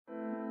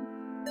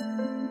So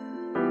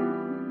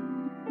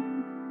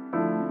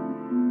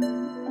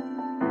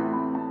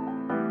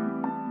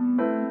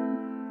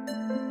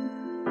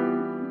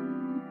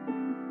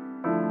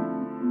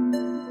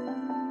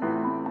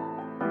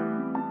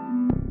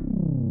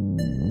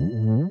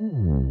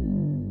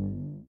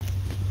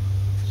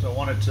I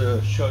wanted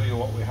to show you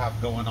what we have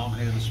going on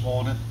here this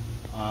morning.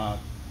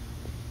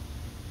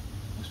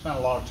 We spent a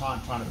lot of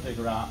time trying to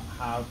figure out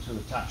how to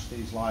attach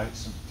these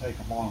lights and take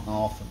them on and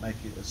off and make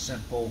it as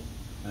simple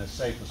and as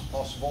safe as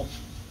possible.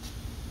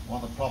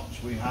 One of the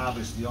problems we have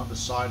is the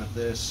underside of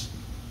this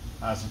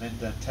has an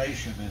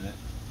indentation in it,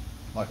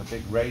 like a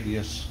big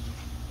radius.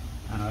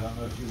 And I don't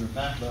know if you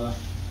remember,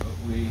 but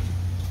we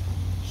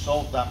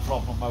solved that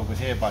problem over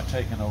here by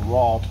taking a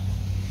rod,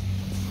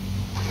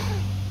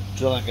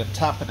 drilling and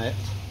tapping it,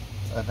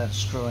 and then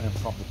screwing it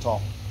from the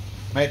top.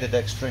 Made it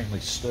extremely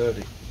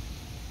sturdy.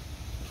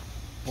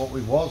 What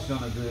we was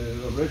going to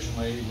do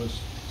originally was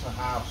to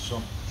have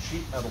some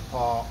sheet metal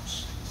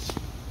parts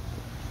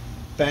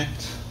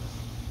bent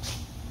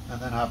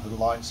and then have the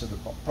lights at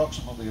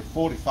approximately a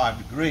 45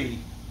 degree,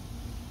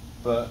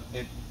 but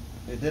it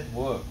didn't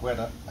work. We had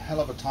a hell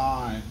of a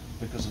time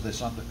because of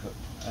this undercut,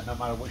 and no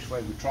matter which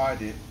way we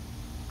tried it,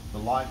 the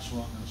lights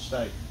weren't going to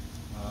stay.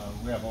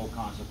 We have all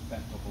kinds of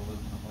bent up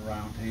aluminum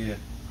around here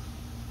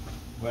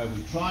where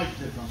we tried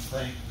different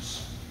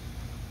things,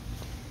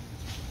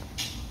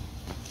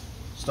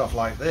 stuff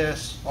like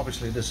this.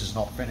 Obviously this is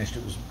not finished.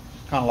 It was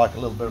kind of like a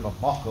little bit of a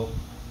mock-up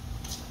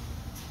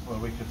where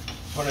we could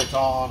put it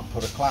on,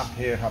 put a clamp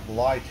here, have the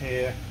light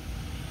here.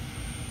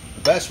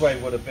 The best way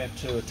would have been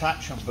to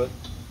attach them, but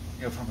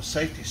you know, from a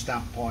safety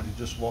standpoint, it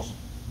just wasn't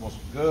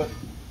good.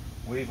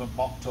 We even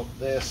mocked up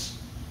this.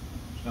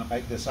 I was going to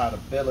make this out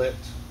of billet.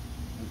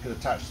 We could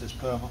attach this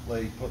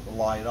permanently, put the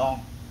light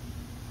on.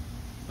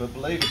 But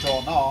believe it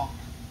or not,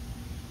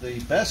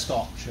 the best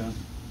option,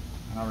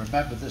 and I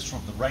remember this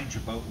from the Ranger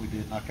boat we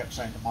did, and I kept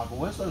saying to Michael,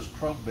 where's those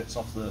chrome bits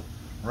off the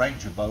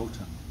Ranger boat?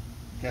 And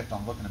he kept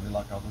on looking at me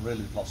like I'd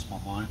really lost my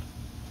mind.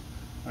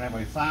 And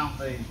anyway, we found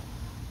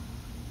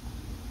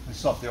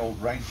this off the old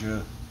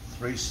Ranger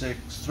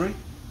 363,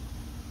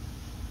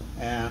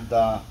 and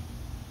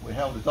we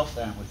held it up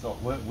there and we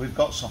thought, we've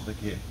got something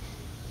here.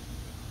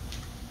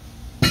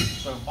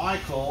 So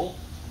Michael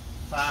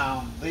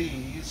found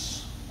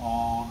these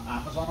on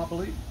Amazon, I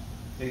believe.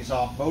 These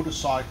are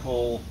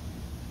motorcycle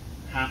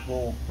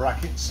handle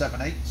brackets,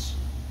 7/8,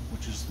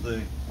 which is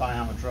the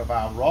diameter of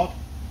our rod.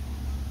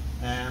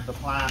 And the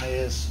plan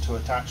is to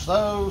attach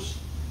those,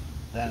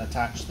 then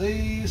attach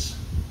these,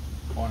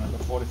 going at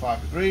the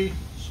 45 degree.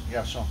 So you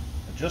have some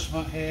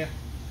adjustment here,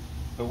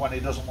 but when he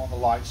doesn't want the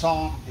lights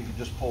on, he can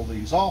just pull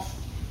these off.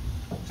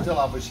 Still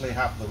obviously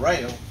have the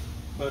rail,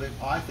 but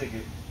I think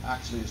it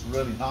actually is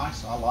really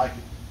nice. I like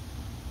it.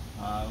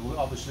 We're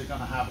obviously going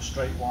to have a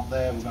straight one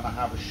there. We're going to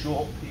have a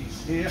short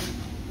piece here,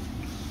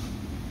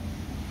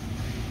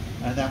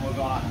 and then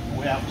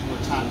we have to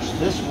attach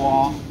this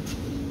one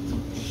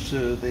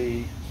to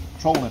the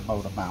trolling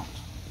motor mount,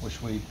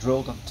 which we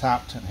drilled and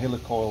tapped and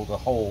helicoiled a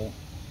hole,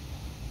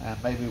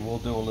 and maybe we'll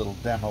do a little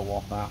demo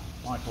on that.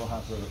 Michael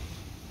has a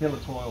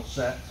helicoil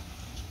set.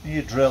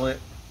 You drill it,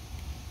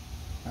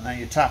 and then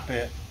you tap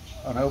it,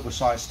 an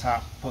oversized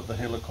tap, put the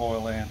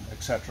helicoil in,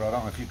 etc. I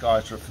don't know if you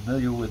guys are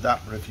familiar with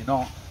that, but if you're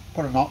not,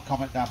 put a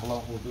comment down below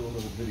and we'll do a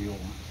little video on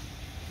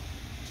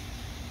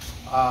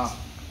it.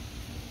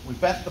 We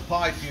bent the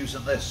pipe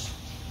using this.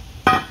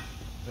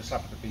 This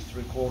happened to be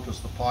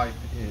 3/4. The pipe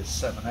is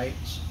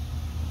 7/8.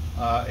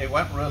 It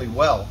went really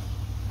well.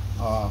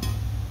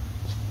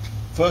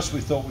 First we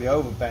thought we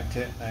overbent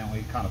it, and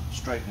we kind of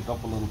straightened it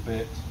up a little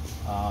bit,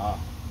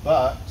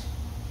 but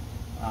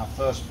our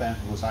first bend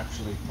was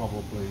actually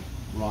probably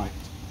right.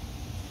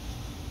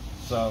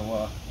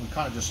 So we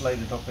kind of just laid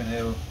it up in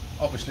here.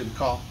 Obviously we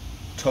can't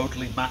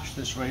totally match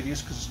this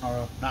radius because it's not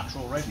a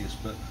natural radius,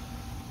 but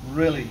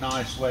really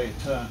nice way it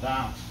turned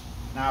out.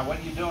 Now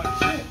when you're doing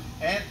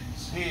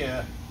ends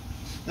here,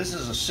 this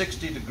is a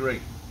 60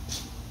 degree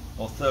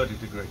or 30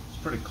 degree.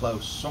 It's pretty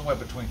close, somewhere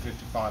between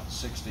 55 and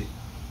 60.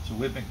 So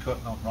we've been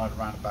cutting on right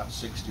around about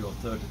 60 or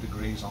 30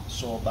 degrees on the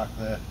saw back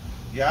there.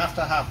 You have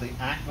to have the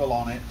angle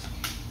on it.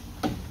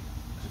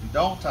 If you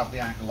don't have the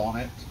angle on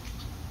it,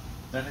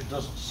 then it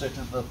doesn't sit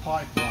in the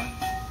pipe right.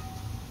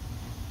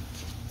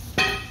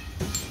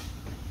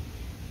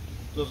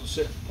 Doesn't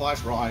sit in the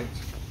pipe right,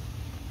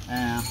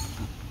 and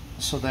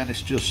so then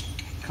it's just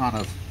kind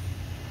of,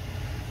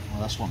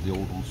 well, that's one of the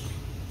old ones.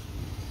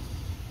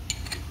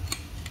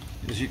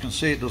 As you can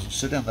see, it doesn't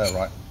sit in there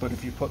right, but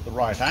if you put the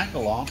right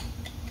angle on,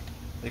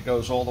 it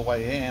goes all the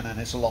way in and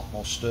it's a lot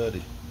more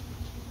sturdy.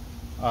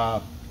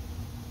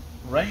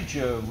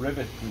 Ranger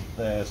riveted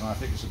theirs, and I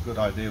think it's a good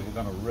idea. We're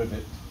going to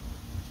rivet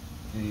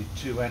the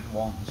two end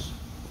ones.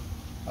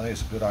 I think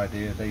it's a good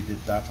idea. They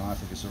did that, and I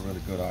think it's a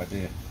really good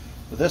idea.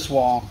 But this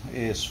one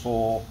is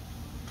for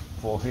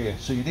here.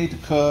 So you need to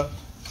cut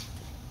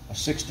a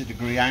 60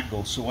 degree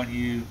angle. So when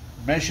you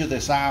measure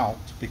this out,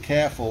 be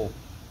careful,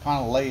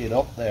 kind of lay it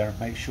up there and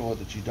make sure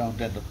that you don't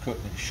end up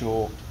cutting it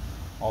short.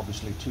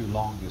 Obviously too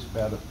long is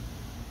better.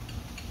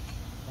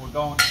 we're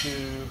going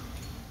to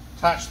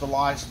attach the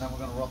lights, and then we're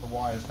going to run the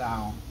wires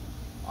down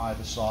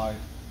either side,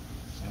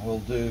 and we'll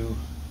do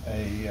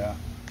a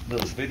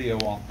little video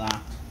on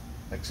that,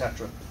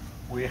 etc.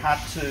 We're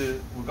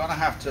going to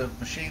have to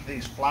machine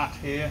these flat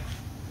here,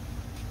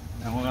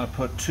 and we're going to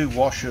put 2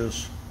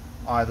 washers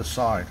either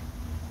side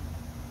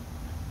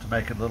to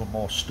make it a little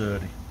more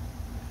sturdy.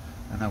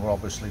 And then we'll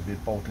obviously be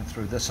bolting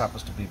through. This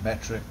happens to be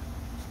metric.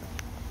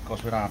 Of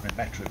course, we don't have any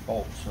metric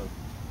bolts, so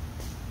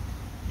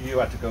you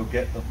had to go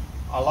get them.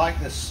 I like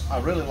this. I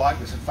really like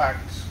this. In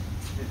fact,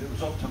 if it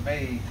was up to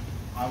me,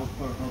 I would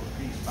put another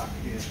piece back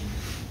here,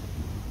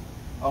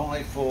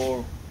 only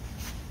for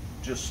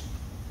just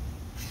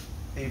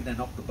evening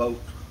up the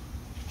boat.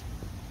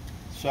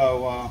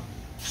 So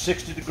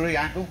 60-degree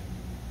angle,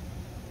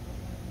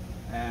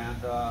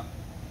 and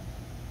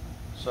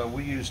so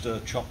we used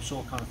a chop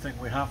saw kind of thing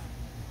we have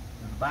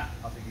in the back.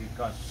 I think you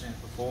guys have seen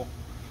it before.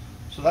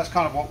 So that's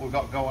kind of what we've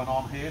got going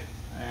on here,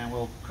 and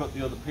we'll cut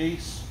the other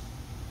piece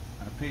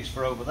and a piece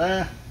for over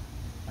there,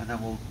 and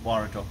then we'll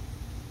wire it up.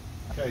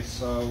 Okay,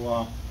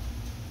 so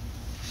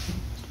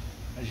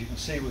as you can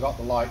see, we've got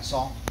the lights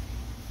on,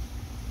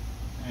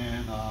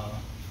 and a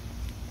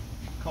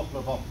couple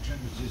of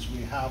opportunities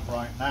we have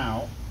right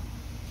now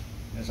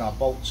is our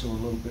bolts are a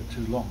little bit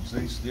too long. So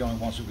these are the only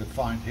ones we could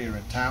find here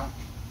in town.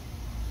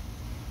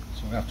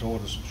 So we have to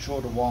order some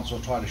shorter ones or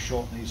try to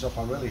shorten these up.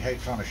 I really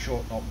hate trying to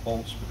shorten up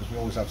bolts because we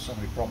always have so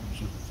many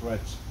problems with the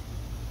threads.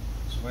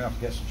 So we have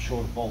to get some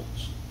shorter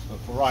bolts. But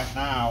for right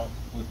now,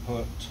 we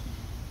put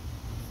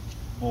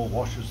more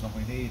washers than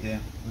we need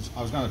in.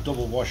 I was going to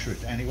double washer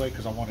it anyway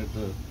because I wanted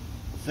the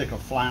thicker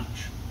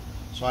flange.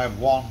 So I have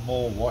 1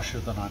 more washer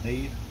than I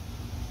need.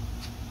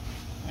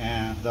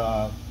 And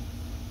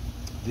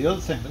the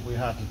other thing that we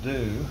had to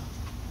do,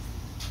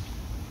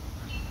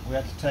 we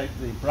had to take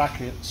the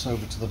brackets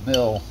over to the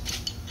mill,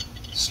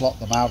 slot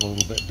them out a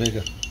little bit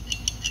bigger.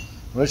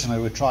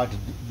 Originally we tried to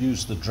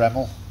use the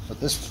Dremel, but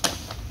this,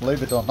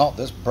 believe it or not,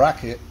 this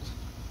bracket,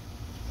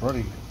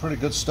 pretty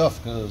good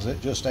stuff, because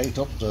it just ate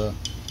up the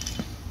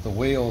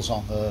wheels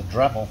on the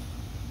Dremel.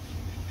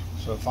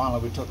 So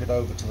finally we took it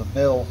over to the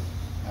mill,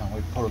 and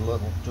we put a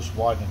little, just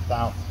widened it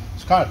down.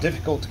 It's kind of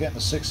difficult to get in the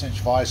 6-inch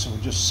vise, so we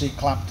just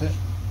C-clamped it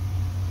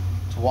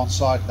to one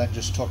side, and then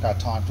just took our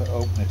time to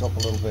open it up a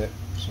little bit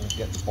so we can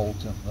get the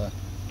bolt in there.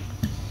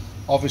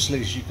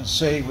 Obviously, as you can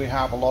see, we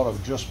have a lot of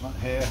adjustment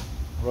here,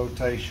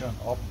 rotation,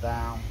 up,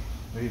 down.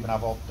 We even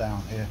have up,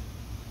 down here.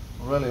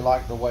 I really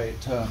like the way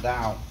it turned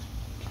out.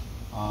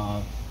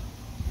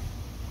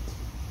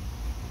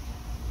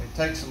 It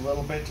takes a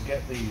little bit to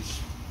get these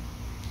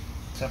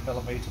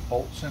 10mm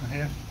bolts in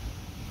here,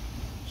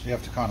 so you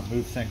have to kind of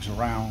move things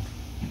around.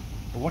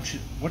 But once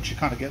you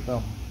kind of get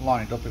them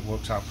lined up, it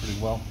works out pretty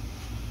well.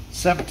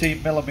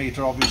 17mm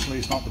obviously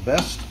is not the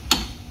best,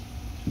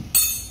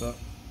 but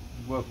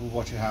work with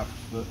what you have.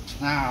 But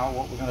now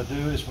what we're going to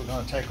do is we're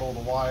going to take all the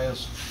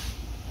wires,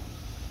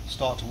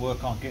 start to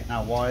work on getting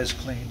our wires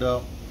cleaned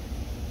up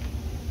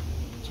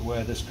to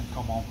where this can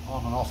come on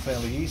and off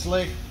fairly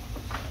easily.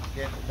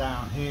 Get it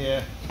down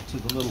here to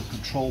the little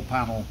control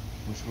panel,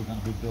 which we're going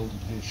to be building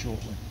here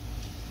shortly.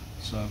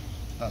 So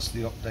that's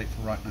the update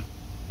for right now.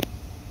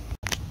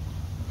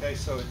 Okay,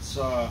 so it's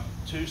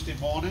Tuesday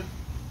morning,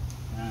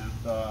 and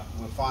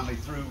we're finally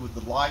through with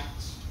the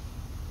lights.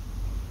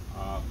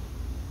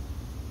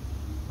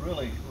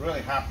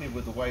 Really happy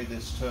with the way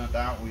this turned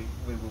out. We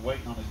were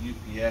waiting on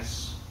a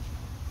UPS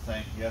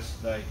thing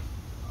yesterday,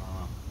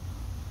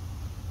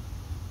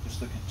 just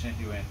the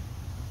continuing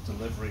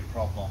delivery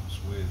problems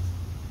with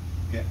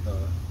getting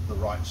the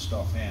right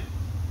stuff in.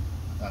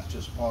 And that's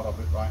just part of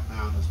it right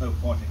now, and there's no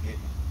point in getting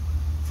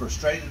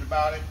frustrated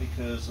about it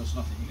because there's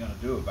nothing you're going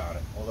to do about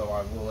it, although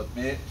I will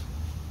admit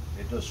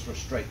it does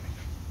frustrate me.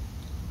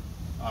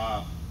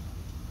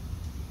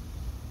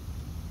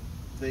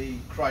 The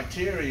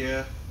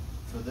criteria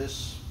for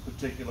this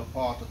particular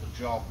part of the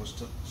job was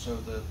so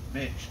that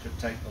Mitch could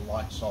take the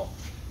lights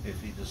off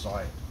if he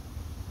desired.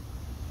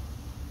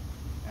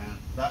 And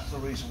that's the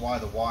reason why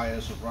the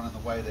wires are running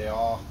the way they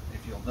are.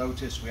 If you'll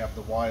notice, we have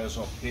the wires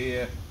up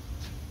here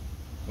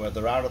where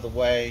they're out of the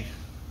way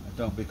and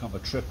don't become a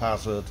trip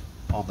hazard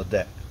on the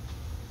deck.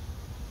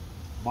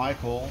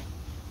 Michael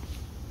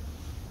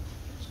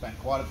spent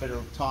quite a bit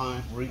of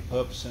time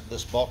repurposing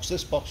this box.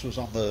 This box was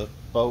on the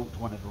boat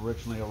when it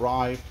originally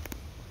arrived,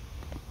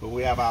 but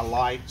we have our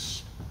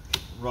lights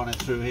running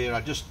through here.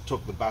 I just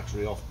took the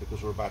battery off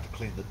because we're about to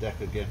clean the deck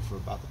again for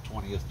about the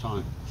 20th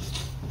time.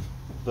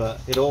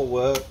 But it all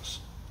works.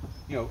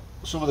 You know,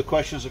 some of the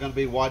questions are going to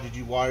be, why did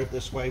you wire it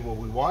this way? Well,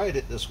 we wired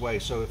it this way,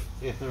 so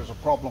if there's a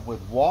problem with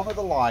one of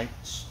the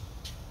lights,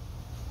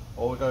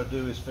 all we've got to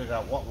do is figure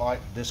out what light,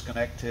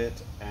 disconnect it,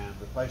 and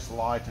replace the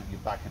light, and you're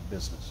back in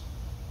business.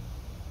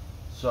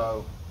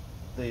 So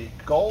the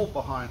goal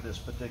behind this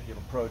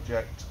particular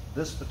project,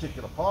 this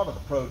particular part of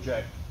the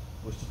project,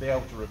 was to be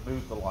able to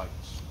remove the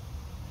lights.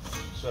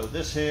 So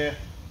this here,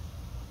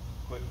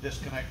 quick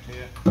disconnect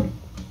here.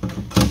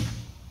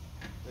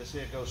 This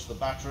here goes to the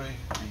battery,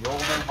 and you all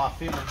know my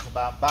feelings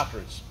about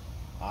batteries.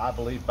 I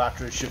believe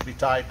batteries should be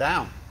tied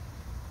down.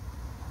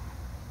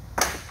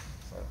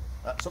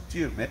 That's up to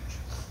you, Mitch.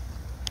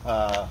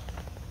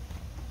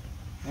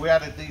 We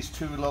added these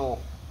two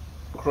little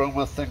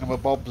chroma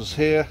thingamabobs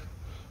here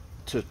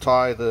to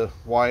tie the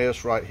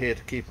wires right here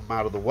to keep them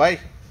out of the way.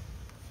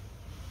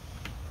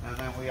 And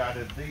then we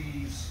added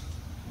these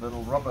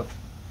little rubber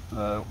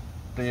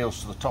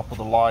deals to the top of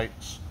the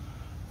lights.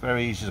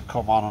 Very easy to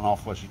come on and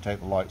off once you take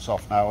the lights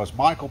off. Now, as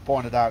Michael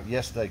pointed out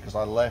yesterday, because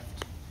I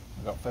left,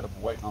 I got fed up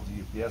waiting on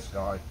the UPS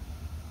guy.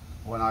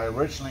 When I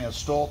originally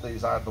installed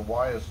these, I had the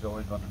wires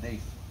going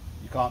underneath.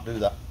 You can't do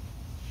that.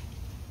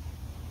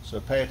 So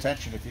pay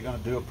attention if you're going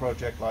to do a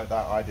project like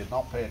that. I did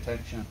not pay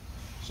attention.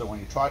 So when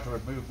you try to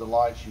remove the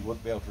lights, you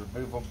wouldn't be able to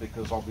remove them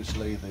because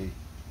obviously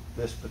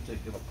this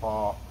particular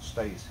part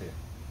stays here.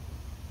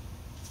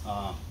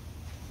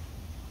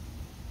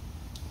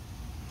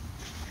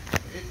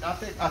 I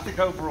think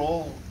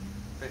overall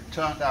it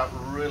turned out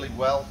really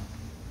well.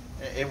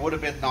 It would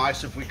have been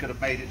nice if we could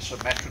have made it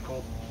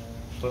symmetrical,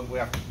 but we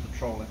have to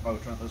control it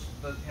motor, and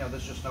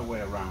there's just no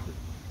way around it.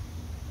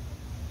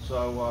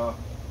 So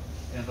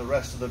in the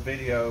rest of the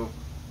video,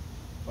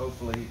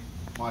 hopefully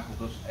Michael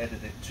doesn't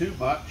edit it too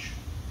much.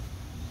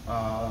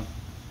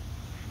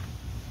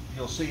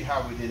 You'll see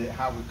how we did it,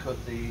 how we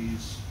cut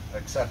these,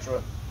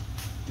 etc.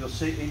 You'll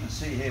even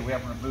see here we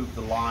haven't removed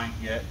the line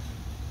yet.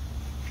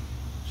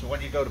 So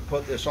when you go to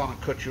put this on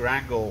and cut your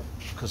angle,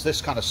 because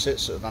this kind of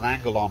sits at an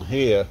angle on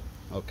here,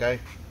 okay?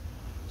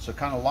 So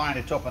kind of line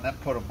it up and then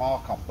put a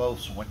mark on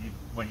both. So when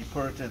you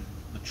put it in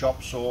the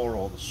chop saw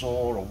or the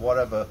saw or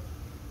whatever,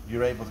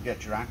 you're able to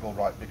get your angle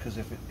right. Because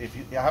if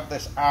you have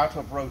this out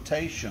of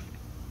rotation,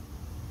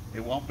 it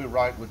won't be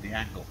right with the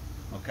angle,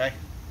 okay?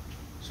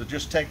 So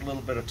just take a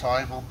little bit of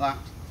time on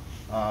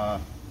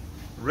that.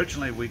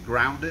 Originally we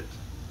ground it,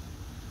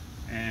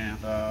 and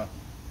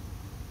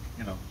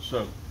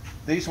so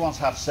these ones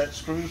have set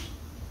screws.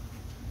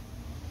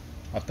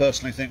 I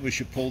personally think we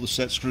should pull the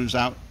set screws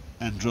out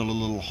and drill a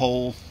little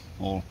hole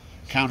or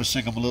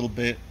countersink them a little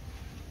bit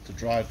to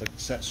drive the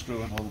set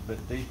screw in a little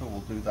bit deeper.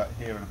 We'll do that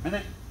here in a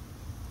minute.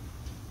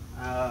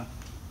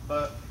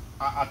 But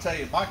I tell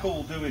you, Michael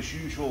will do his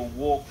usual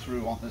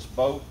walkthrough on this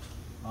boat,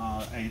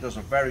 and he does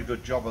a very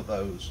good job of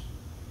those.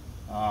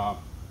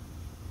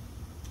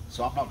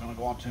 So I'm not going to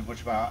go on too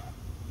much about,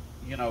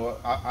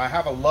 I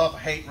have a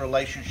love-hate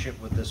relationship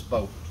with this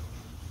boat.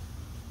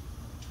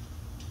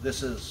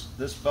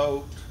 This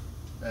boat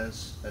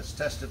has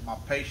tested my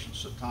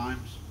patience at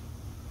times.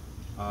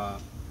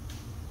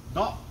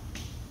 Not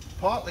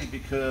partly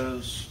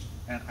because,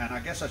 and I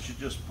guess I should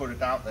just put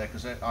it out there,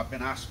 because I've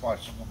been asked by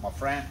some of my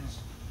friends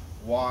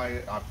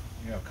why I've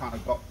kind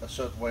of got a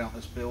certain way on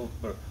this build,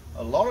 but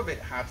a lot of it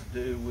had to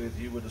do with,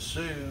 you would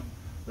assume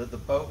that the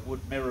boat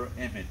would mirror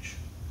image.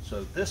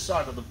 So this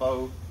side of the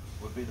boat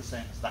would be the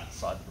same as that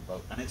side of the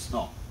boat, and it's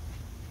not.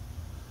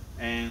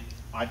 And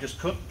I just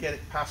couldn't get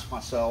it past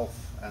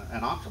myself,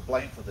 and I'm to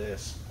blame for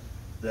this,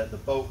 that the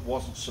boat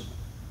wasn't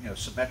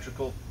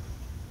symmetrical,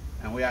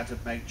 and we had to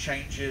make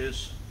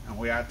changes, and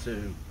we had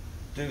to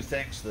do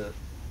things that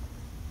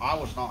I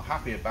was not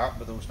happy about,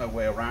 but there was no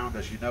way around.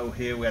 As you know,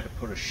 here we had to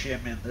put a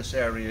shim in this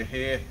area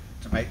here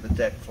to make the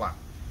deck flat.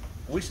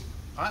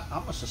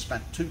 I must have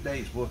spent 2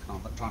 days working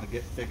on that, trying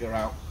to figure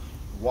out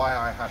why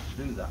I had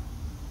to do that.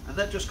 And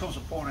then just comes a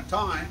point in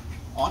time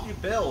on your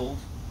build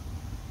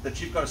that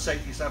you've got to say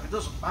to yourself, it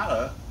doesn't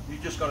matter, you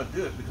just got to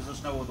do it because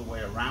there's no other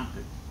way around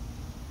it.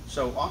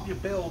 So on your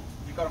build,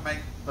 you've got to make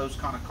those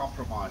kind of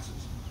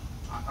compromises.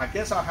 I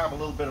guess I have a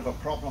little bit of a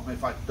problem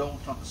if I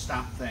don't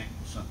understand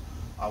things, and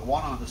I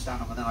want to understand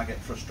them, and then I get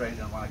frustrated,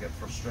 and when I get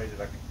frustrated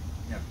I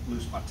can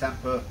lose my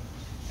temper,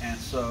 and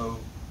so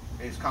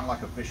it's kind of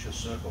like a vicious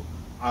circle.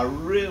 I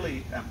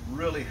really am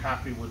really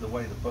happy with the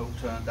way the boat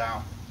turned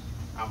out.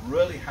 I'm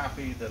really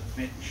happy that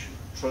Mitch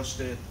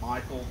trusted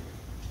Michael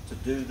to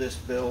do this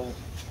build.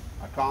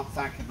 I can't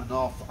thank him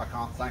enough. I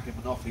can't thank him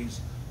enough.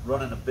 He's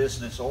running a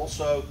business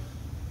also,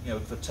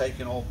 for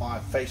taking all my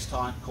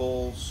FaceTime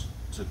calls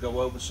to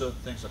go over certain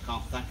things. I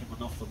can't thank him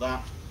enough for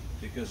that,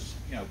 because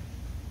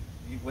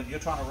when you're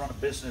trying to run a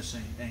business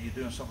and you're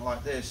doing something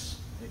like this,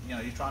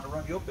 you're trying to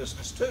run your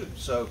business too.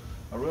 So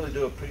I really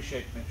do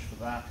appreciate Mitch for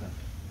that,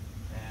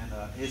 and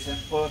his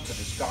input and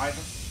his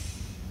guidance.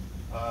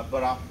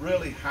 But I'm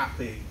really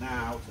happy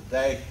now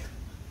today.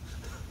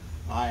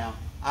 I am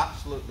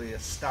absolutely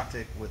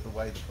ecstatic with the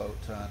way the boat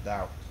turned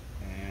out,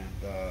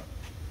 and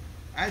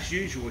as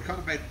usual we kind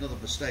of made another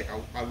mistake.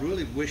 I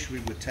really wish we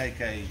would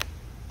take a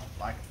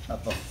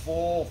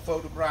before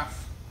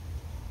photograph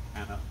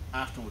and an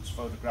afterwards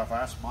photograph. I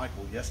asked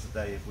Michael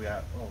yesterday if we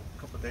had, a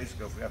couple of days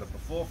ago, if we had a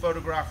before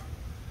photograph,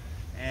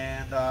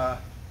 and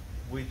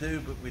we do,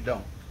 but we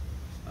don't.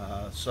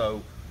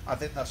 So I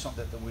think that's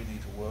something that we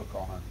need to work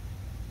on. And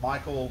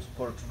Michael's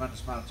put a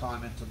tremendous amount of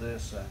time into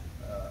this, and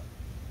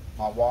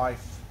my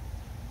wife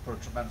put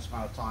a tremendous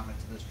amount of time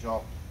into this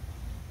job,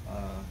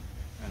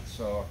 and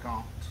so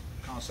I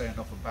can't say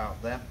enough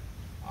about them.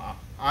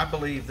 I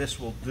believe this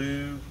will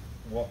do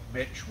what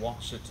Mitch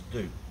wants it to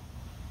do,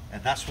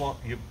 and that's what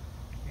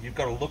you've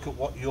got to look at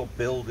what your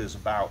build is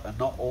about, and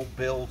not all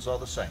builds are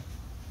the same.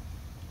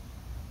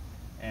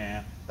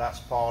 And that's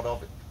part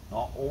of it.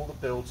 Not all the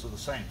builds are the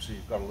same, so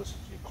you've got to listen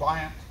to your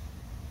client,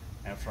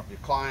 and from your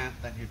client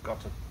then you've got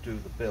to do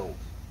the build.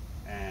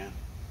 And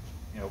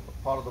you know,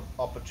 part of the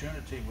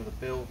opportunity with a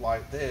build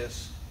like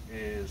this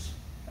is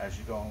as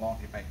you go along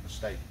you make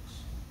mistakes,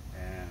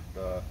 and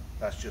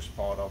that's just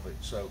part of it.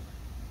 So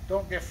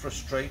don't get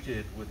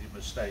frustrated with your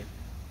mistakes.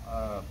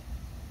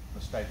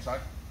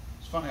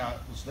 It's funny, I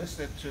was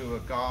listening to a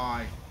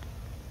guy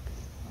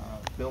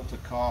built a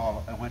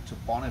car and went to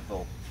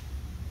Bonneville,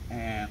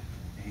 and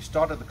he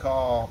started the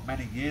car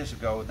many years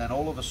ago, and then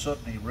all of a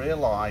sudden he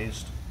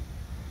realized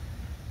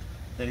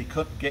that he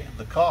couldn't get in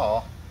the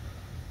car,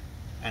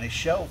 and he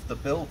shelved the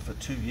build for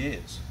 2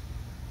 years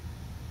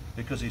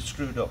because he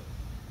screwed up,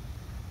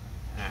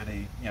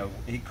 and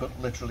he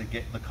couldn't literally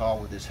get in the car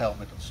with his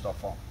helmet and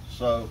stuff on.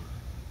 So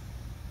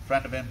a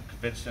friend of him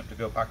convinced him to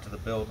go back to the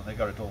build, and they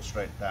got it all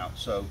straightened out.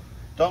 So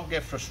don't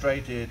get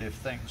frustrated if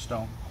things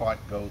don't quite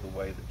go the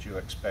way that you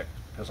expect,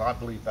 because I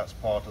believe that's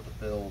part of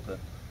the build, and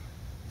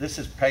this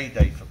is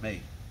payday for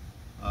me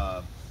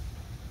that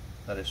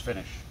it's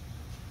finished.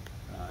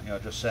 I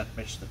just sent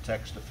Mitch the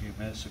text a few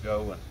minutes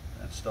ago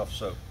and stuff,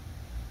 so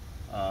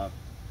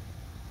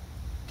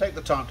take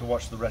the time to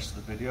watch the rest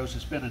of the videos.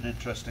 It's been an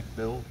interesting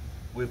build.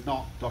 We've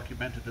not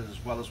documented it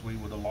as well as we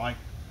would have liked,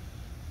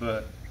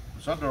 but it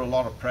was under a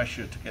lot of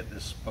pressure to get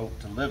this boat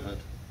delivered.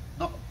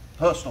 Not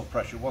personal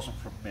pressure, it wasn't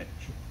from Mitch.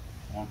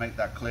 I want to make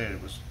that clear.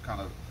 It was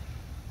kind of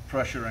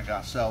pressuring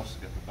ourselves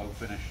to get the boat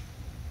finished.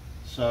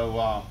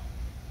 So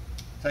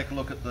take a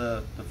look at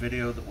the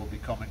video that will be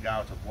coming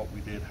out of what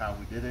we did, how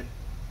we did it,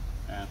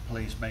 and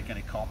please make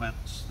any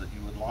comments that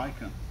you would like,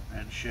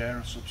 and share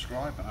and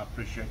subscribe, and I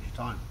appreciate your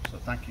time. So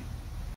thank you.